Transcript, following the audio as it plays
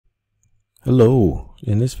Hello,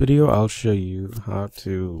 in this video I'll show you how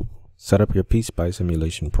to set up your PSpice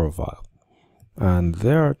simulation profile. And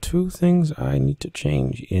there are two things I need to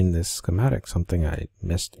change in this schematic, something I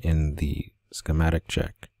missed in the schematic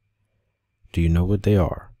check. Do you know what they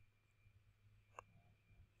are?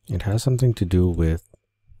 It has something to do with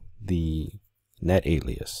the net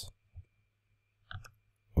alias.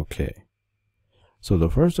 Okay, so the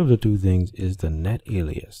first of the two things is the net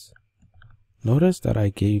alias. Notice that I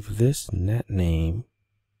gave this net name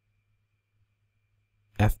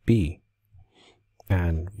FB,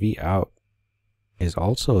 and VOut is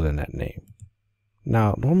also the net name.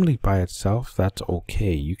 Now, normally by itself, that's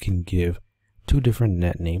okay. You can give two different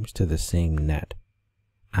net names to the same net,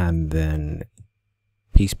 and then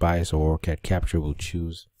PSpice or OrCAD Capture will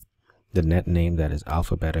choose the net name that is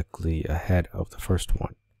alphabetically ahead of the first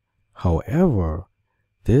one. However,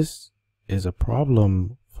 this is a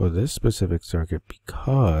problem for this specific circuit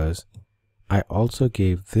because I also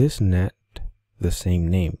gave this net the same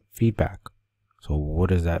name, feedback. So what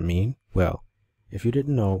does that mean? Well, if you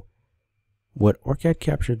didn't know, what OrCAD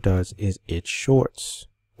Capture does is it shorts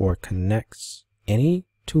or connects any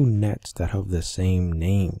two nets that have the same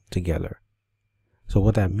name together. So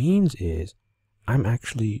what that means is I'm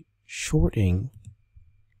actually shorting,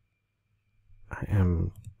 I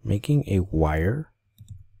am making a wire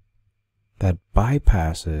that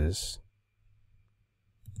bypasses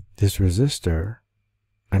this resistor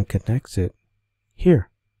and connects it here,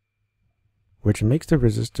 which makes the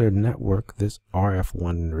resistor network, this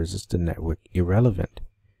RF1 resistor network, irrelevant.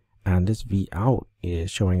 And this VOut is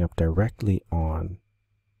showing up directly on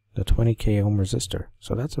the 20k ohm resistor.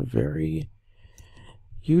 So that's a very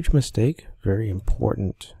huge mistake, very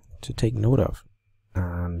important to take note of.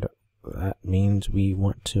 And that means we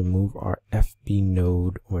want to move our FB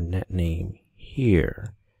node or net name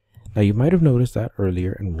here. Now you might have noticed that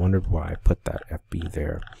earlier and wondered why I put that FB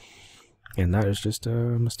there. And that is just a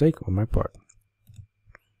mistake on my part.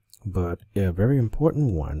 But a very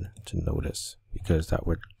important one to notice, because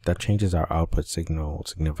that changes our output signal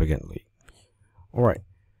significantly. Alright,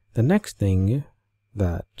 the next thing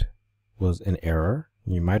that was an error,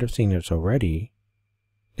 you might have seen this already,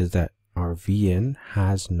 is that our VN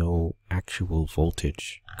has no actual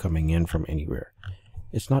voltage coming in from anywhere.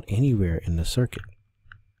 It's not anywhere in the circuit.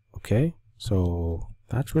 Okay, so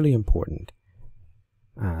that's really important.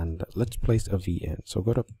 And let's place a VN. So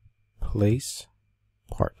go to place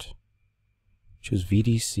part, choose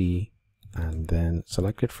VDC, and then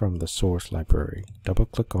select it from the source library. Double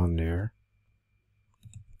click on there,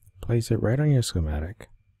 place it right on your schematic.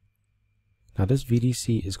 Now this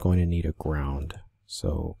VDC is going to need a ground.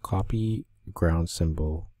 So copy ground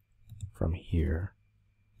symbol from here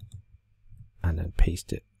and then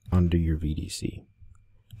paste it under your VDC.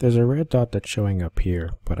 There's a red dot that's showing up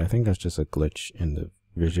here, but I think that's just a glitch in the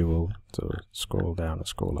visual. So scroll down and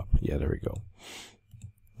scroll up. Yeah, there we go.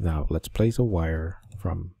 Now let's place a wire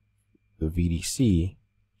from the VDC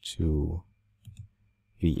to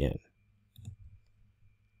VN.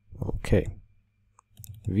 Okay.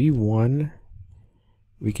 V1,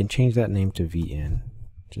 we can change that name to VN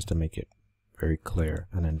just to make it very clear,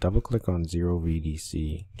 and then double click on 0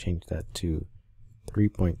 VDC, change that to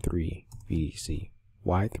 3.3 VDC.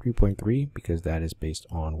 Why 3.3? Because that is based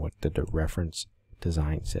on what the reference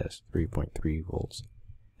design says, 3.3 volts.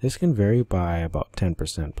 This can vary by about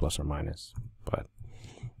 10% plus or minus, but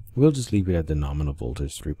we'll just leave it at the nominal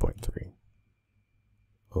voltage 3.3.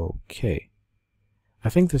 Okay. I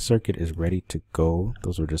think the circuit is ready to go.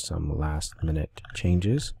 Those were just some last minute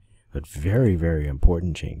changes, but very, very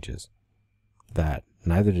important changes that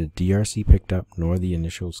neither the DRC picked up nor the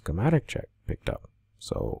initial schematic check picked up.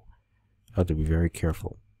 So I have to be very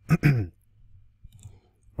careful.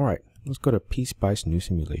 Alright, let's go to PSpice new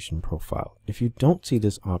simulation profile. If you don't see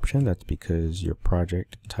this option, that's because your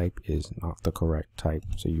project type is not the correct type.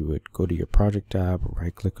 So you would go to your project tab,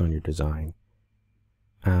 right click on your design,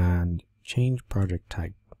 and change project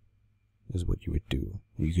type is what you would do.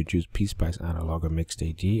 You could choose PSpice analog or mixed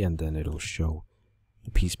AD, and then it'll show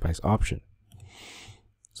the PSpice option.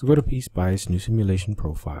 So go to PSpice new simulation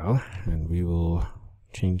profile, and we will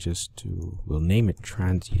change this to, we'll name it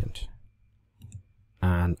transient.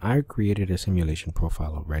 And I created a simulation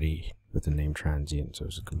profile already with the name transient, so I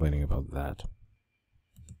was complaining about that.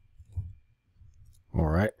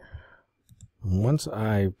 Alright. Once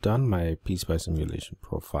I've done my PSpice simulation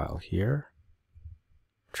profile here,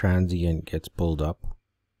 transient gets pulled up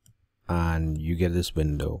and you get this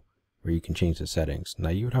window where you can change the settings. Now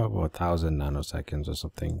you would have about 1000 nanoseconds or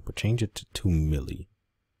something, but change it to 2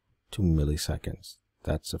 milliseconds.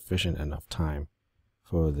 That's sufficient enough time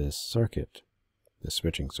for this circuit, the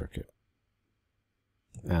switching circuit.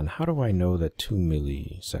 And how do I know that 2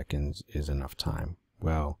 milliseconds is enough time?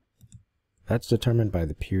 Well, that's determined by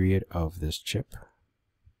the period of this chip.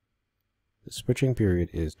 The switching period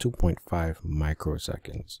is 2.5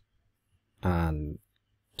 microseconds, and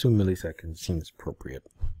 2 milliseconds seems appropriate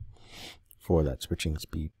for that switching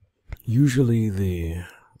speed. Usually the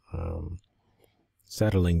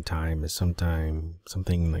settling time is something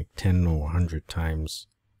like 10 or 100 times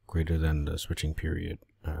greater than the switching period,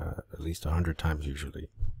 at least 100 times usually,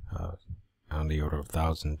 on the order of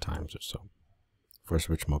 1,000 times or so for a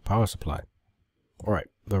switch mode power supply. Alright,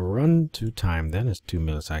 the run to time then is 2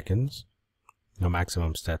 milliseconds. No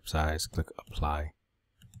maximum step size. Click apply,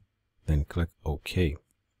 then click OK.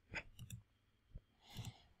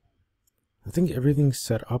 I think everything's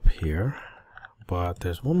set up here, but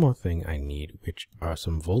there's one more thing I need, which are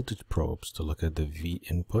some voltage probes to look at the V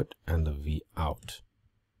input and the V out.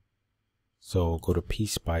 So go to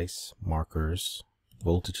PSpice, markers,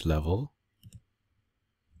 voltage level,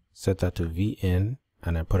 set that to V in,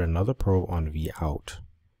 and then put another probe on V out.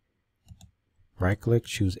 Right click,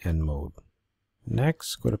 choose end mode.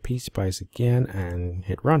 Next, go to PSpice again and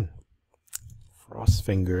hit run. Cross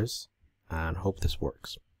fingers and hope this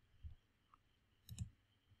works.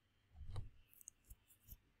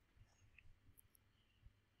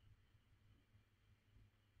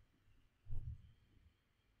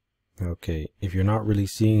 Okay, if you're not really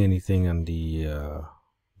seeing anything on the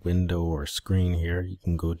window or screen here, you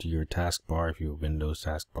can go to your taskbar if you have Windows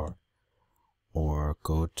taskbar, or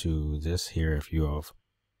go to this here if you have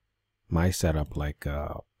my setup, like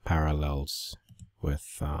parallels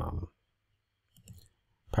with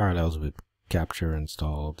capture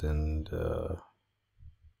installed and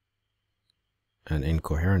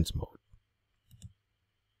incoherence mode.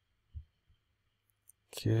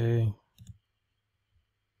 Okay.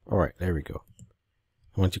 Alright, there we go.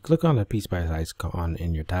 Once you click on the PSpice icon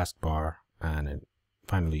in your taskbar and it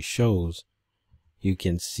finally shows, you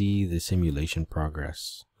can see the simulation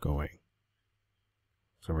progress going.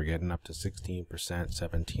 So we're getting up to 16%,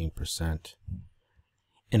 17%.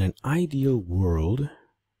 In an ideal world,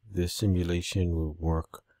 this simulation will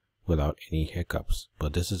work without any hiccups,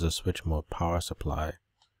 but this is a switch mode power supply,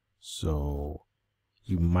 so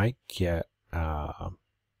you might get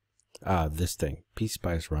this thing,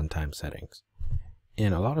 PSpice runtime settings.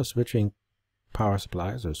 In a lot of switching power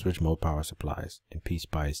supplies or switch mode power supplies in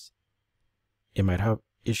PSpice, it might have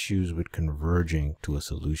issues with converging to a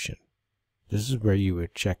solution. This is where you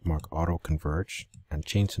would check mark auto converge and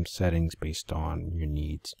change some settings based on your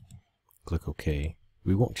needs. Click OK.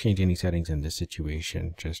 We won't change any settings in this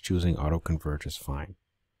situation, just choosing auto converge is fine.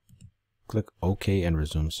 Click OK and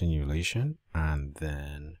resume simulation, and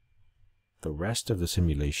then the rest of the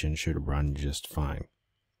simulation should run just fine.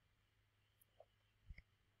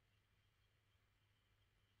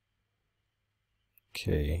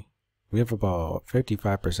 Okay, we have about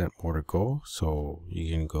 55% more to go, so you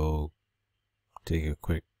can go take a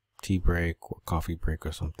quick tea break or coffee break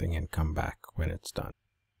or something and come back when it's done.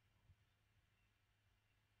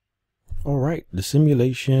 Alright, the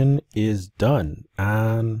simulation is done,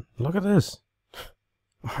 and look at this.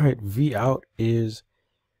 Alright, V out is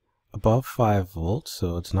above 5 volts,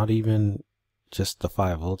 so it's not even just the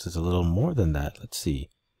 5 volts, it's a little more than that. Let's see.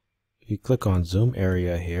 If you click on zoom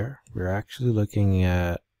area here, we're actually looking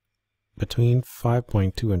at between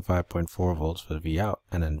 5.2 and 5.4 volts for V out,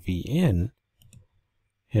 and then V in,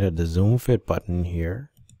 hit the zoom fit button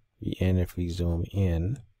here. V in, if we zoom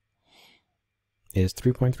in, is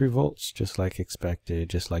 3.3 volts, just like expected,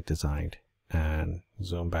 just like designed. And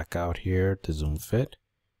zoom back out here to zoom fit.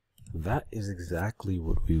 That is exactly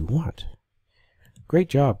what we want. Great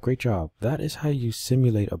job, great job. That is how you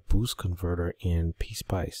simulate a boost converter in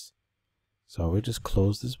PSpice. So we'll just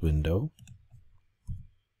close this window.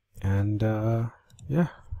 And yeah,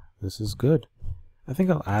 this is good. I think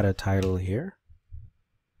I'll add a title here.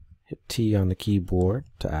 Hit T on the keyboard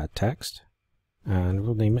to add text. And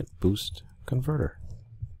we'll name it Boost Converter.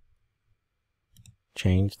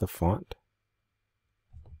 Change the font,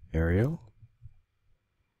 Arial,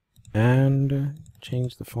 and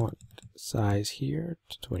change the font size here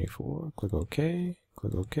to 24. Click OK,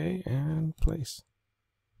 and place.